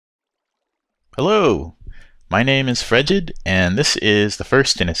Hello, my name is Frejid, and this is the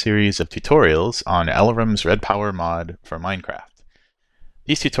first in a series of tutorials on Eloraam's RedPower mod for Minecraft.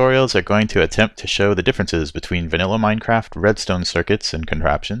 These tutorials are going to attempt to show the differences between vanilla Minecraft redstone circuits and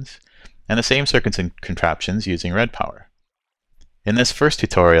contraptions, and the same circuits and contraptions using RedPower. In this first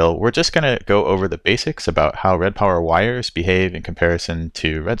tutorial, we're just going to go over the basics about how RedPower wires behave in comparison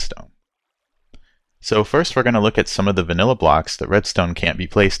to redstone. So first we're going to look at some of the vanilla blocks that redstone can't be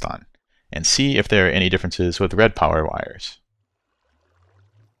placed on, and see if there are any differences with RedPower wires.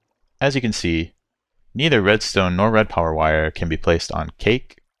 As you can see, neither redstone nor RedPower wire can be placed on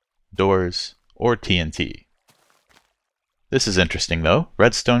cake, doors, or TNT. This is interesting though.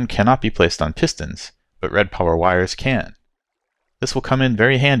 Redstone cannot be placed on pistons, but RedPower wires can. This will come in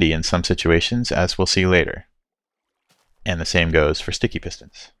very handy in some situations, as we'll see later. And the same goes for sticky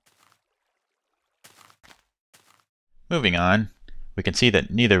pistons. Moving on, we can see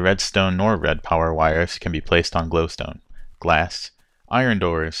that neither redstone nor RedPower wires can be placed on glowstone, glass, iron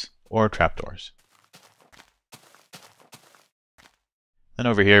doors, or trapdoors. Then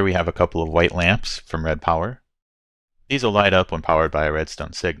over here we have a couple of white lamps from RedPower. These will light up when powered by a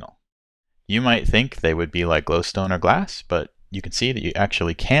redstone signal. You might think they would be like glowstone or glass, but you can see that you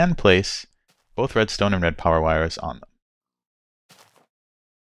actually can place both redstone and RedPower wires on them.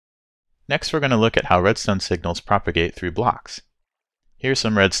 Next we're going to look at how redstone signals propagate through blocks. Here's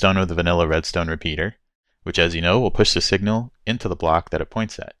some redstone with a vanilla redstone repeater, which, as you know, will push the signal into the block that it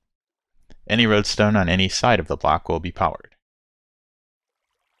points at. Any redstone on any side of the block will be powered.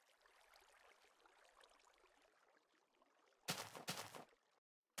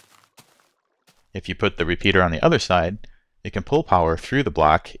 If you put the repeater on the other side, it can pull power through the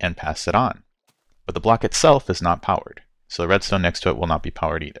block and pass it on. But the block itself is not powered, so the redstone next to it will not be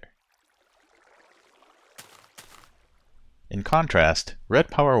powered either. In contrast,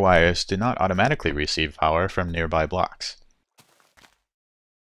 RedPower wires do not automatically receive power from nearby blocks.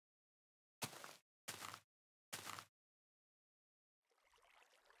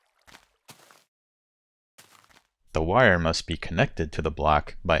 The wire must be connected to the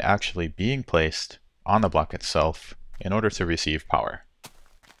block by actually being placed on the block itself in order to receive power.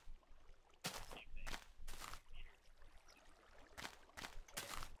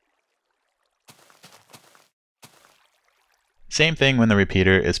 Same thing when the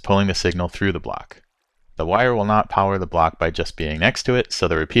repeater is pulling the signal through the block. The wire will not power the block by just being next to it, so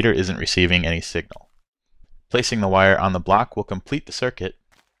the repeater isn't receiving any signal. Placing the wire on the block will complete the circuit,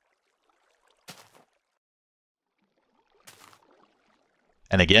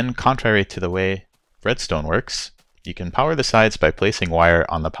 and again, contrary to the way redstone works, you can power the sides by placing wire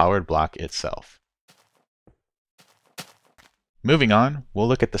on the powered block itself. Moving on, we'll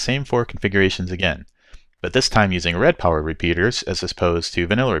look at the same four configurations again, but this time using RedPower repeaters as opposed to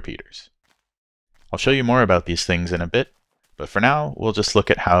vanilla repeaters. I'll show you more about these things in a bit, but for now we'll just look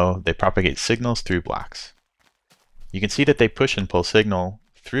at how they propagate signals through blocks. You can see that they push and pull signal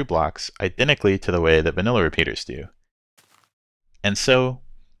through blocks identically to the way that vanilla repeaters do. And so,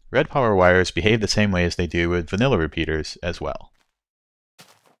 RedPower wires behave the same way as they do with vanilla repeaters as well.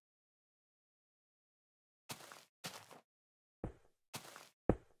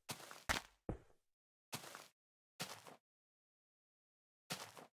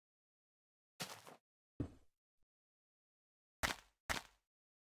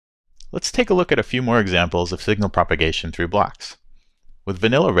 Let's take a look at a few more examples of signal propagation through blocks. With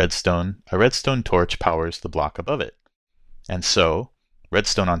vanilla redstone, a redstone torch powers the block above it, and so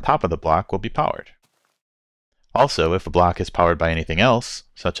redstone on top of the block will be powered. Also, if a block is powered by anything else,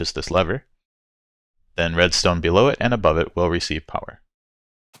 such as this lever, then redstone below it and above it will receive power.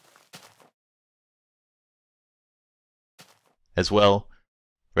 As well,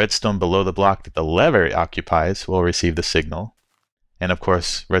 redstone below the block that the lever occupies will receive the signal, and of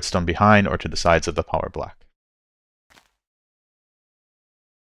course, redstone behind or to the sides of the power block.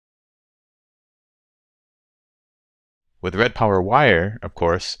 With RedPower wire, of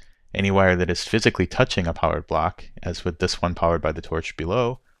course, any wire that is physically touching a powered block, as with this one powered by the torch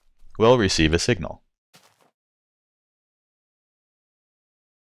below, will receive a signal.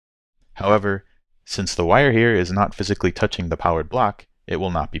 However, since the wire here is not physically touching the powered block, it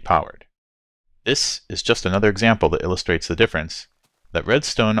will not be powered. This is just another example that illustrates the difference, that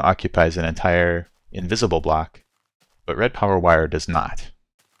redstone occupies an entire invisible block, but RedPower wire does not.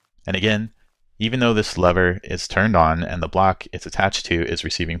 And again, even though this lever is turned on and the block it's attached to is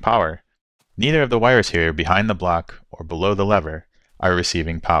receiving power, neither of the wires here behind the block or below the lever are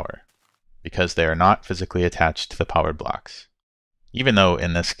receiving power, because they are not physically attached to the powered blocks, even though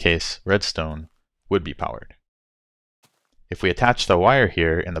in this case redstone would be powered. If we attach the wire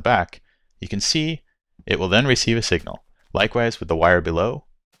here in the back, You can see it will then receive a signal. Likewise with the wire below,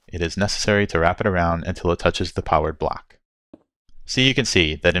 it is necessary to wrap it around until it touches the powered block. So you can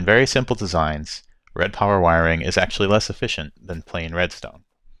see that in very simple designs, RedPower wiring is actually less efficient than plain redstone,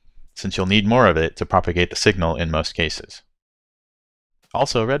 since you'll need more of it to propagate the signal in most cases.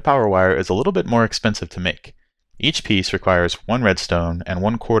 Also, RedPower wire is a little bit more expensive to make. Each piece requires 1 redstone and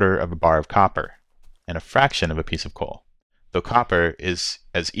 1/4 of a bar of copper, and a fraction of a piece of coal, though copper is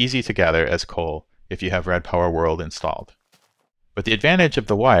as easy to gather as coal if you have RedPower World installed. But the advantage of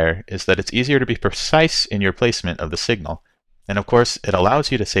the wire is that it's easier to be precise in your placement of the signal, and of course it allows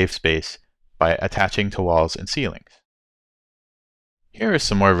you to save space by attaching to walls and ceilings. Here are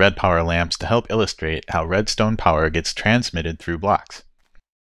some more RedPower lamps to help illustrate how redstone power gets transmitted through blocks.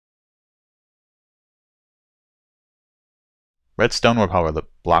 Redstone will power the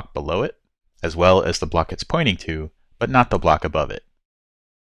block below it, as well as the block it's pointing to, but not the block above it.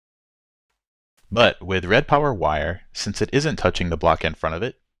 But with RedPower wire, since it isn't touching the block in front of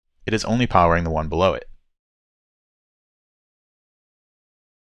it, it is only powering the one below it.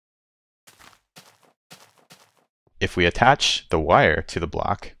 If we attach the wire to the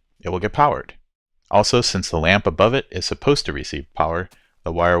block, it will get powered. Also, since the lamp above it is supposed to receive power,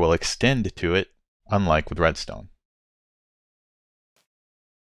 the wire will extend to it, unlike with redstone.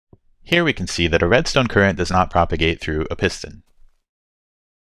 Here we can see that a redstone current does not propagate through a piston.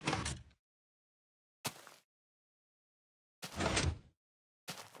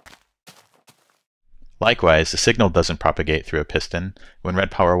 Likewise, the signal doesn't propagate through a piston when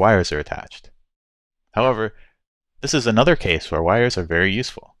RedPower wires are attached. However, this is another case where wires are very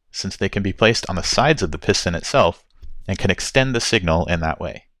useful, since they can be placed on the sides of the piston itself and can extend the signal in that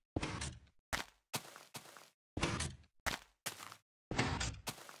way.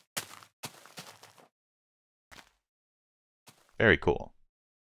 Very cool.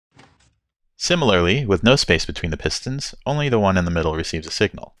 Similarly, with no space between the pistons, only the one in the middle receives a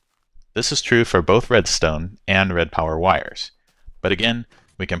signal. This is true for both redstone and RedPower wires, but again,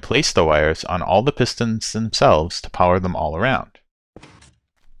 we can place the wires on all the pistons themselves to power them all around.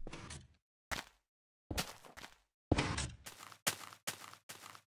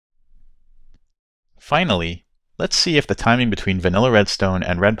 Finally, let's see if the timing between vanilla redstone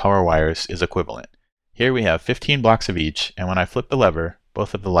and RedPower wires is equivalent. Here we have 15 blocks of each, and when I flip the lever,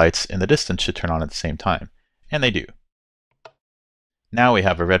 both of the lights in the distance should turn on at the same time, and they do. Now we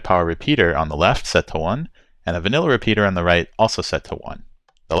have a RedPower repeater on the left set to 1, and a vanilla repeater on the right also set to 1.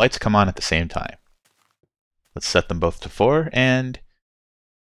 The lights come on at the same time. Let's set them both to 4, and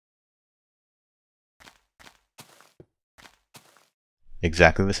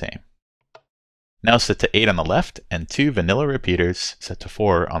exactly the same. Now set to 8 on the left, and 2 vanilla repeaters set to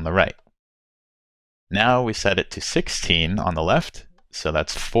 4 on the right. Now we set it to 16 on the left, so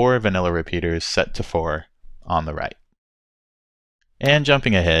that's 4 vanilla repeaters set to 4 on the right. And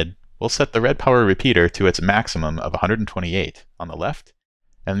jumping ahead, we'll set the RedPower repeater to its maximum of 128 on the left,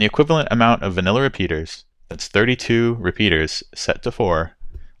 and the equivalent amount of vanilla repeaters, that's 32 repeaters set to 4,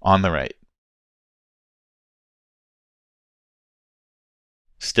 on the right.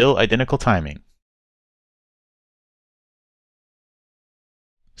 Still identical timing.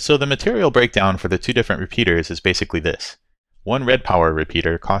 So the material breakdown for the 2 different repeaters is basically this. One RedPower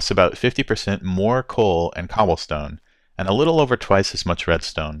repeater costs about 50% more coal and cobblestone, and a little over twice as much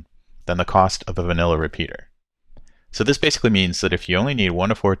redstone than the cost of a vanilla repeater. So this basically means that if you only need 1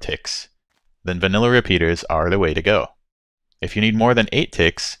 to 4 ticks, then vanilla repeaters are the way to go. If you need more than 8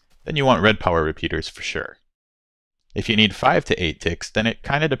 ticks, then you want RedPower repeaters for sure. If you need 5 to 8 ticks, then it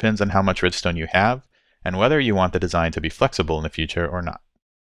kind of depends on how much redstone you have and whether you want the design to be flexible in the future or not.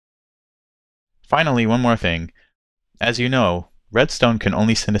 Finally, one more thing. As you know, redstone can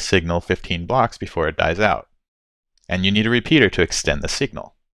only send a signal 15 blocks before it dies out, and you need a repeater to extend the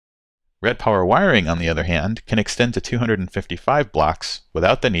signal. RedPower wiring, on the other hand, can extend to 255 blocks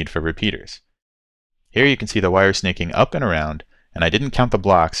without the need for repeaters. Here you can see the wire snaking up and around, and I didn't count the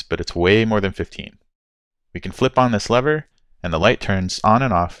blocks, but it's way more than 15. We can flip on this lever, and the light turns on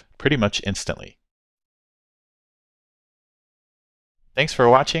and off pretty much instantly. Thanks for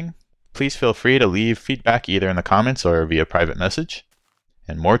watching. Please feel free to leave feedback either in the comments or via private message.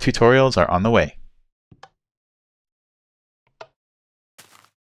 And more tutorials are on the way.